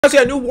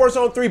Actually, a new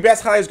Warzone 3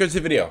 best highlights go to the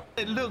video.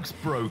 It looks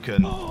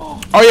broken. Oh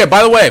yeah,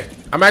 by the way,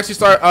 I'm actually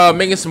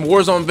making some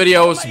Warzone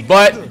videos,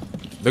 but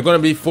they're gonna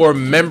be for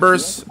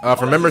members,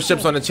 for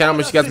memberships on the channel.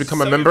 Make sure you guys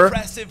become a member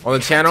on the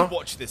channel.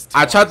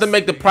 I tried to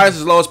make the price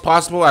as low as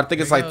possible. I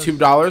think it's like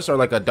 $2 or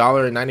like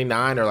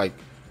 $1.99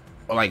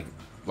 or like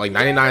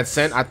 99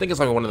 cents. I think it's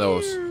like one of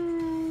those.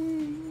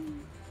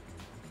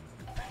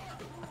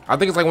 I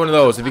think it's like one of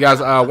those. If you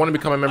guys want to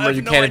become a member,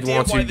 you can if you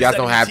want to. You guys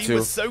don't have to.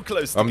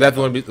 I'm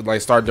definitely gonna be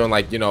start doing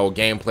like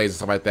gameplays and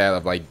stuff like that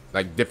of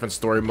like different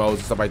story modes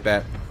and stuff like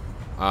that.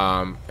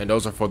 And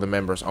those are for the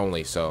members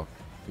only. So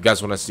if you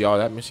guys want to see all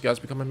that, make sure you guys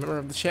become a member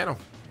of the channel.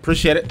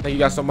 Appreciate it. Thank you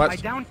guys so much. I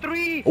down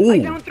 3. Ooh, I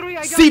down 3.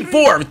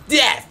 C4 of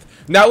death.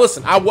 Now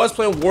listen, I was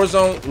playing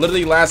Warzone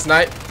literally last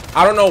night.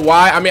 I don't know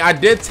why. I mean, I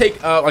did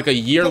take like a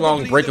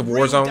year-long break of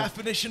Warzone,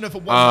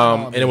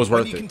 and it was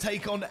worth it. You can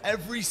take on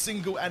every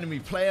single enemy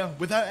player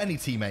without any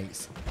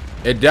teammates.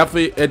 It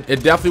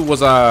definitely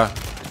was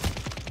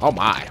oh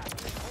my,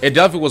 it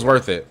definitely was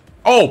worth it.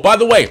 Oh, by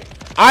the way,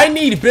 I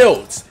need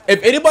builds.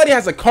 If anybody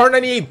has a Car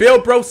 98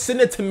 build, bro, send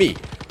it to me,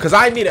 cause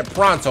I need it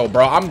pronto,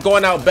 bro. I'm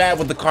going out bad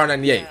with the Car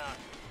 98.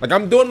 Like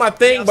I'm doing my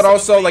thing, but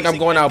also like I'm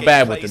going out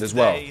bad with it as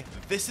well.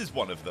 This is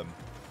one of them.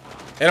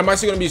 And I'm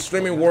actually going to be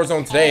streaming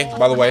Warzone today,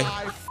 by the way,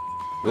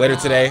 later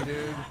today.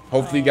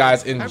 Hopefully you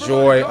guys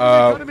enjoy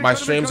my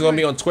streams. Going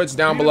to be on Twitch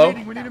down below.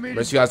 Make sure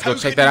you guys go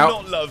check that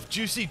out. Not love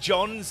Juicy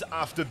Johns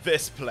after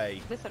this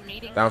play.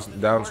 Down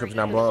description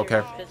down below.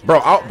 Okay,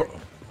 bro.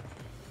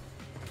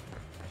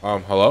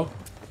 Hello.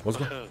 What's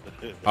going?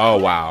 Oh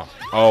wow.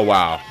 Oh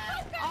wow.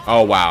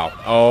 Oh wow.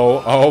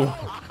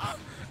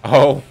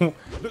 Oh.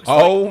 Looks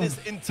like this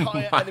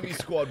entire enemy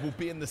squad will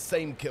be in the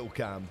same kill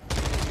cam.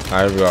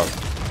 There we go.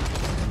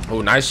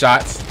 Oh, nice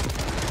shots.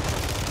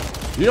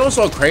 You know what's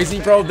so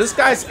crazy, bro? This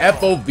guy's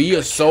FOV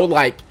is so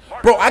like,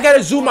 bro, I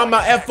gotta zoom on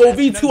my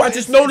FOV too. I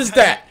just noticed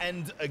that.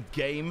 End a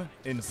game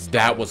in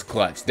that was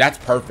clutch. That's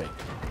perfect.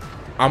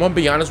 I'm gonna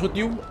be honest with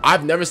you.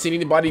 I've never seen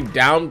anybody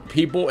down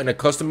people in a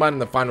custom mine in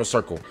the final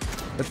circle.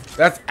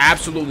 That's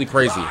absolutely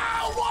crazy.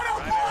 Wow, what a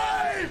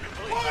play!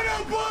 What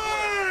a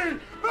play!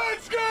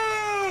 Let's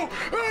go!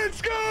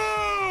 Let's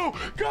go!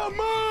 Come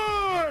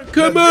on!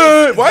 Come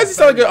on! Why does he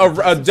sound like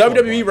a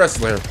WWE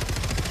wrestler?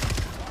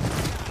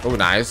 Oh,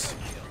 nice.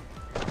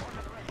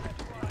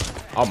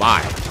 Oh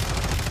my.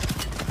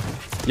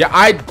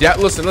 Yeah,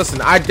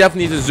 listen. I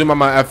definitely need to zoom on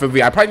my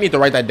FOV. I probably need to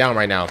write that down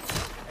right now.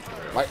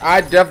 Like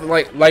I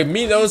definitely like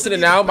me noticing it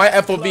now. My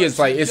FOV is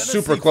like it's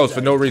super close for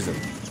no reason.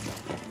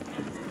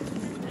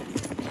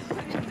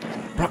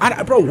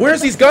 Bro,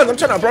 where's these guns? I'm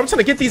trying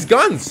to get these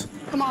guns.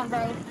 Come on,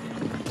 bro.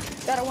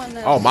 Gotta win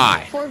this. Oh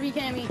my. 4v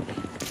Cammy.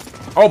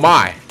 Oh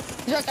my.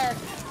 He's right there.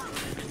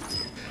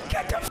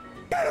 Get the f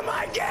out of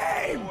my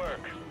game!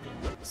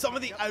 Some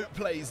of the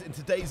outplays in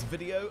today's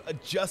video are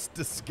just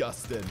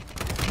disgusting.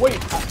 Wait.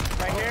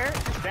 Right here.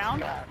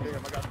 Down.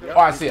 Oh,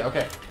 I see it.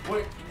 Okay.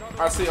 Wait.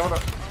 I see it. Hold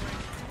up.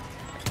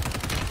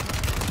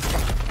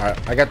 All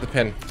right. I got the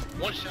pin.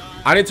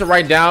 I need to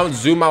write down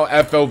zoom out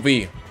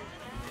FOV.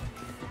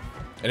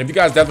 And if you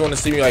guys definitely want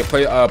to see me like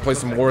play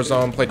some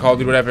Warzone, play Call of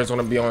Duty, whatever, it's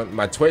going to be on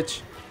my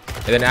Twitch.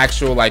 And then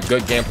actual like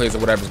good gameplays or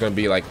whatever is going to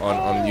be like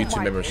on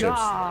YouTube memberships.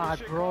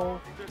 God, bro.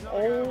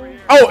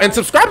 Oh, and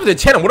subscribe to the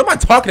channel. What am I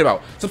talking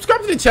about?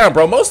 Subscribe to the channel,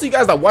 bro. Most of you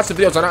guys that watch the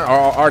videos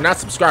are not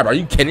subscribed. Are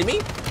you kidding me?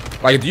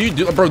 Like, do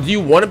you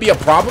want to be a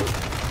problem?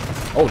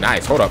 Oh,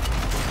 nice. Hold up.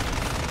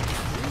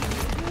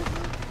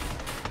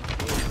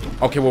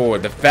 Okay,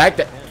 wait. The fact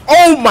that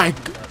oh my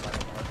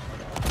god.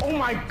 Oh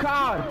my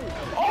god.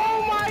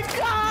 Oh my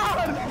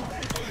god.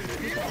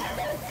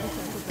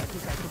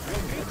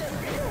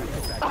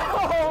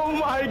 Oh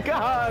my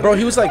god. Bro,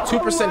 he was like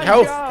 2%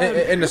 health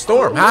in the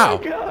storm. How?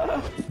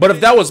 But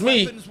if that was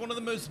me, It's one of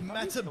the most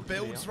meta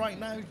builds right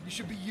now. You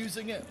should be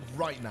using it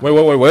right now.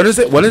 wait. What is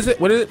it?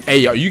 Hey,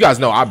 yo, you guys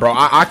know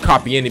I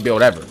copy any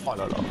build ever.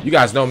 You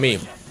guys know me.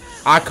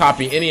 I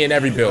copy any and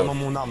every build.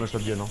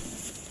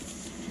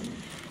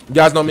 You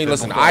guys know me.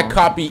 Listen, I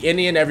copy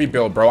any and every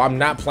build, bro. I'm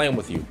not playing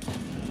with you.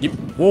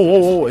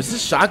 Whoa. Is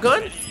this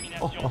shotgun?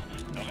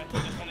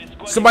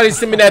 Somebody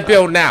send me that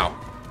build now.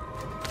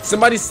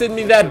 Somebody send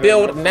me that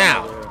build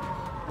now.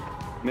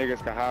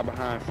 Niggas can hide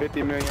behind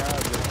 50 million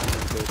objects.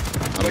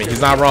 I mean,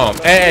 he's not wrong.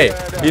 Hey,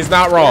 he's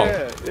not wrong.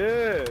 Yeah.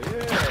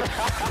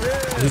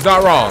 He's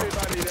not wrong.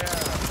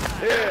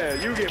 Yeah,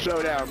 you get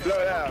blown out.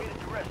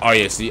 Oh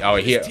yeah, see, oh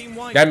here,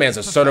 that man's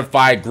a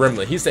certified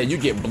gremlin. He said you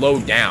get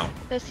blowed down.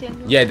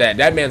 Yeah,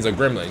 that man's a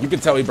gremlin. You can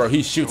tell me, bro.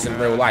 He shoots in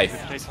real life.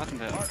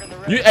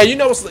 You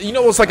know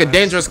what's like a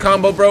dangerous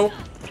combo, bro?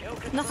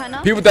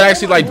 People that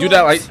actually like do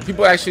that, like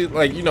people actually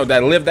like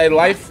that live that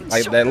life,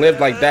 like that live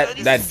like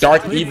that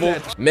dark, evil,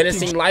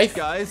 menacing life,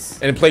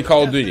 and play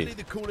Call of Duty.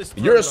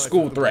 You're a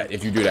school threat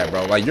if you do that,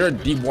 bro. Like you're a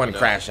deep one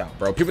crash out,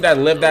 bro. People that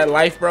live that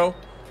life, bro,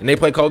 and they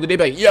play Call of Duty,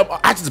 they be like, "Yep,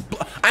 I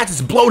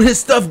just blowed his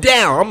stuff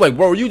down." I'm like,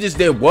 bro, you just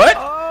did what?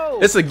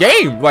 It's a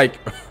game, like.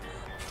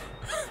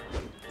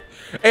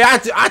 Hey,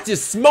 I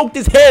just smoked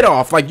his head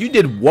off. Like you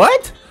did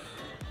what?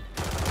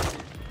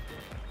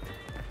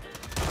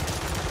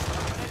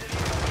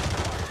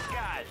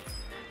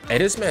 Hey,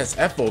 this man's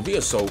FOV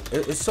is so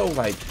it's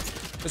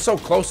so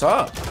close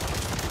up.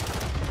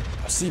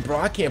 See, bro,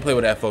 I can't play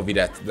with FOV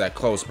that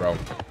close, bro.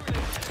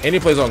 And he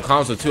plays on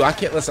console too. I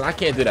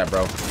can't do that,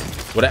 bro.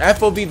 With an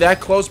FOV that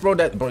close, bro,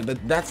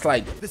 that's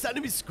like This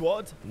enemy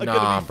squad are nah,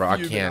 gonna be bro, I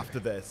fuming can't. after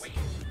this.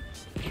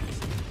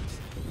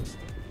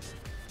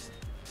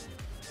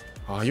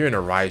 Oh, you're in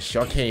a rice.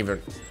 Y'all can't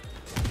even.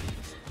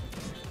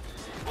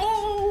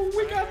 Oh,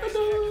 we got the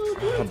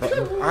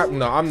dude.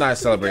 No, I'm not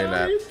celebrating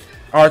that.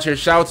 Archer,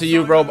 shout out to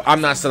you, bro.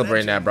 I'm not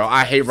celebrating that, bro.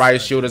 I hate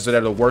riot shooters. They're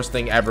the worst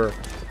thing ever.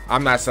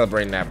 I'm not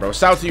celebrating that, bro.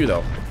 Shout out to you,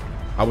 though.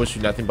 I wish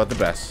you nothing but the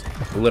best.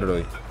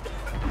 Literally.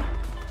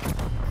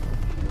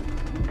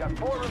 Got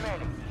 4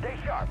 remaining. Stay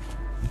sharp.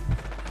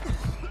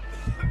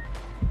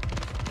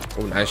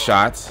 Oh, nice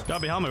shots. Gotta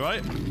be behind me,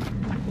 right?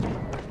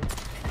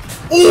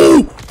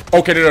 Ooh!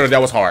 Okay, no, that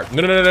was hard.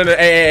 No.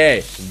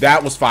 Hey.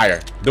 That was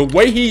fire. The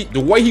way he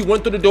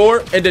went through the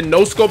door and then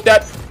no scope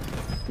that.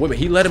 Wait a minute,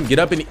 he let him get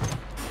up and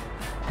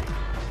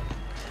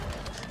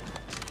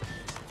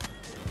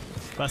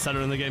Best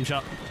header in the game,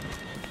 chat.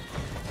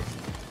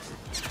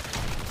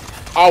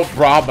 oh,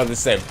 bro, I was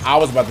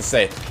about to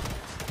say.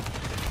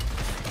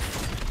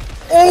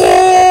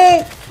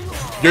 Oh!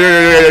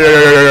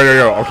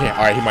 Yo. Okay,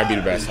 all right, he might be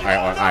the best. All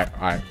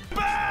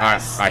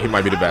right, he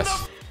might be the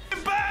best.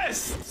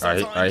 All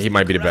right, he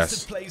might be the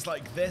best. Plays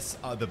like this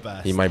are the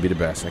best. He might be the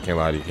best. I can't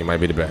lie to you. He might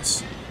be the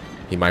best.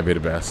 He might be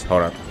the best.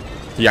 Hold up.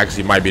 He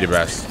actually might be the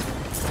best.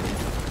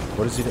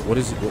 What is he?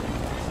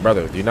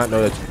 Brother, do you not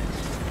know that?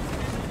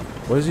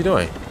 What is he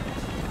doing?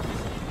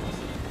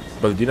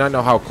 Brother, do you not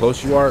know how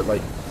close you are?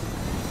 Like.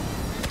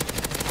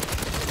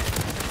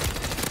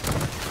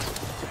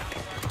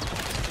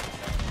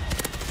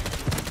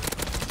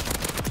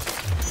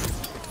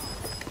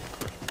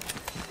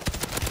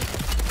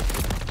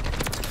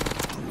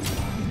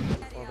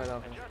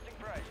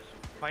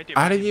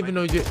 I didn't even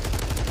know you.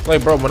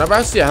 Like, bro, whenever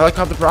I see a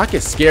helicopter, bro, I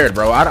get scared,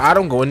 bro. I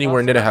don't go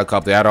anywhere near the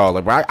helicopter at all.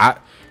 Like, bro,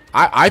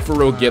 I for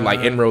real get like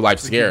in real life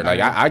scared.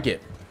 Like, I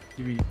get.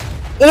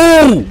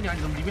 Oh!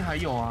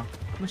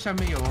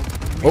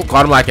 Oh,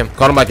 caught him like him.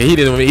 He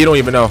don't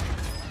even know.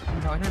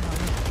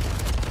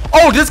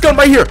 Oh, this gun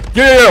right here.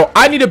 Yo.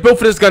 I need a build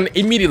for this gun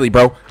immediately,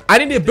 bro. I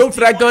need a build for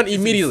that gun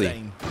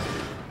immediately.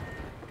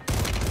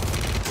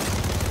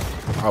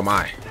 Oh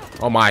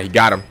my, he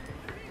got him.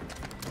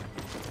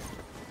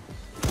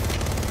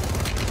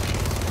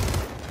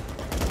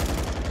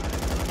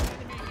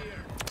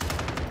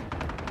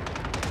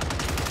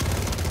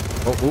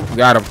 Oh,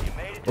 got him.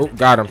 Oh,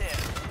 got him.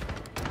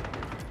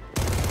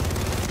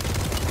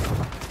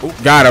 Oh,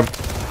 got him.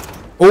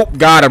 Oh,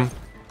 got him.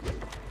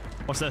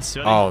 What's this?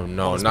 Oh,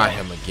 no, not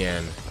him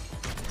again.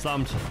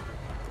 Slammed.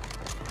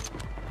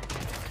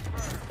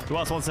 Who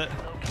else wants it?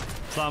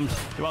 Slammed.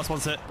 Who else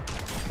wants it?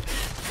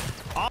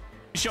 I'll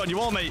shot on your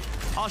wall, mate.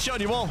 I'll shot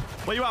on your wall.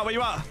 Where you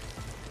at?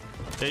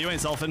 Yeah, you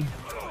ain't selfing.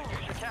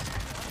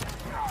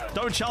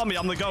 Don't challenge me,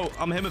 I'm the GOAT.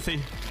 I'm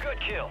Himothy. Good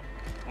kill.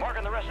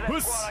 Marking the rest of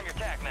that squad on your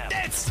tac map.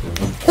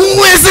 Who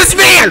is this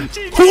man?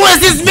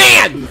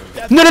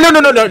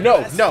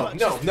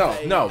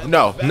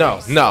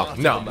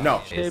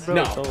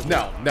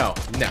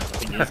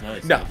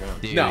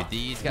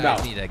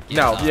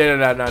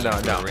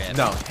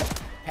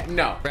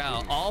 No.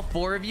 Bro, all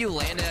 4 of you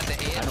landed at the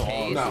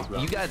AFKs. No.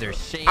 You guys are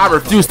shameless. I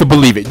refuse to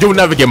believe it. You'll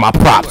never get my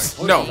props.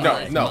 No.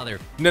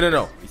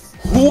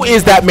 Who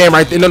is that man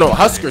right there? No.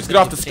 Huskers, get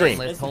off the screen.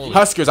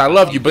 Huskers, I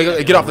love you,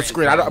 but get off the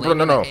screen. No.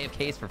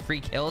 AFKs for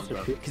free kills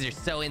because you're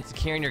so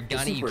insecure in your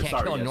gunny you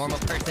can't kill a normal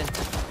person.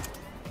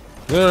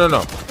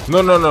 No.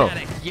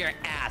 Your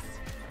ass.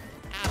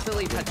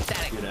 Absolutely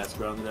pathetic. Good ass,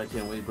 bro. I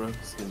can't wait, bro.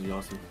 It's gonna be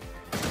awesome.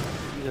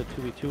 He's a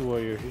 2v2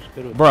 warrior. He's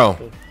good with bro.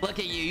 Look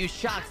at you. You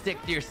shock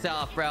sticked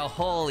yourself, bro.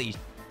 Holy.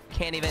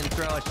 Can't even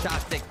throw a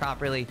shock stick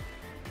properly.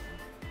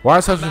 Why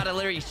is I'm about to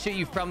literally shoot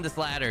you from this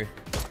ladder.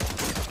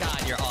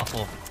 God, you're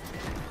awful.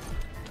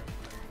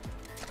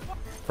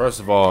 First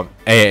of all,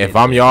 hey, if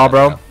I'm y'all,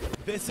 bro,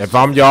 if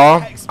I'm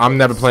y'all, I'm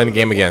never playing the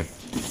game again.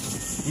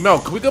 No,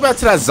 can we go back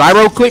to that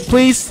Zyro clip,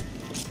 please?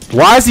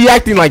 Why is he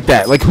acting like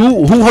that? Like,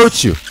 who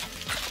hurt you?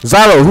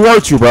 Zyro, who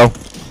hurt you, bro?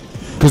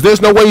 Because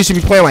there's no way you should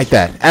be playing like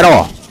that at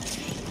all.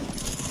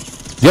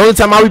 The only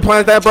time I'll be playing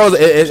like that, bro,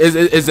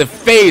 is if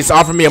FaZe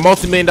offer me a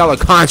multi-million-dollar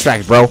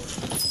contract, bro.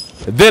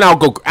 Then I'll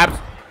go.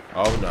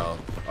 Oh no!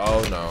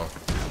 Oh no!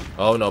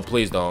 Oh no!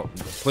 Please don't!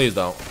 Please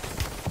don't!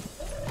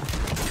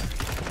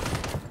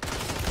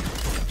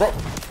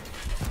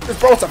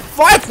 Bro, it's a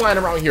flag flying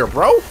around here,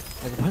 bro.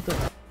 What the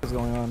f is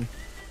going on?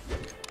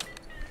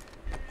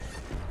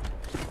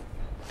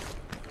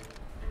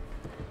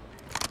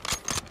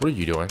 What are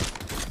you doing?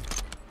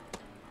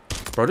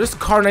 Bro, this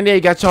car 98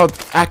 got y'all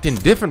acting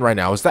different right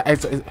now. Is that...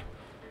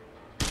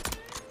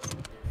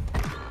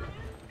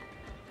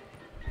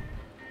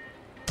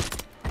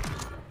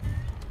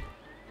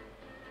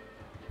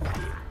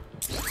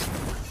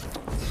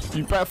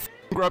 You better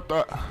grab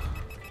that.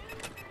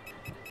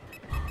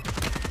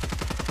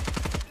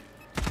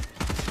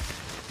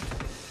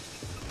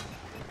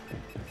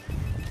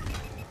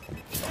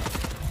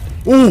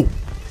 Ooh!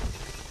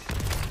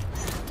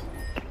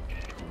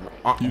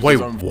 Wait,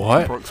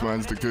 what?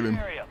 Proxmans to kill him.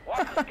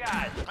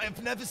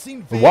 I've never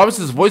seen Why was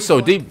his voice so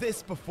deep?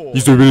 this before.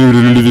 He's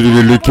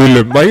really kill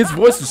him. Like his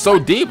voice is so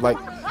deep. Like,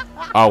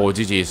 oh well,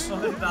 GG's.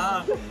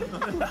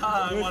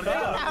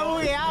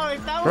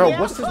 Bro,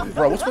 what's this?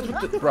 Bro, what's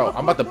with the, bro?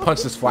 I'm about to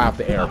punch this fly out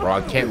the air, bro.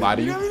 I can't lie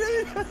to you.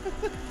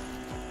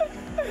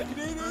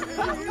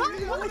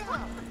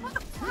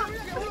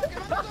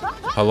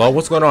 Hello,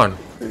 what's going on?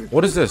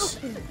 What is this?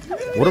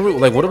 What are we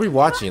like? What are we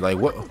watching? Like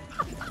what?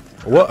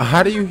 What?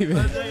 How do you even?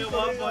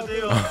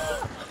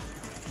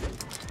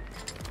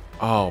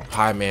 Oh,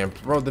 Pie Man,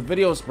 bro. The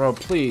videos, bro.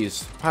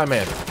 Please, Pie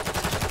Man.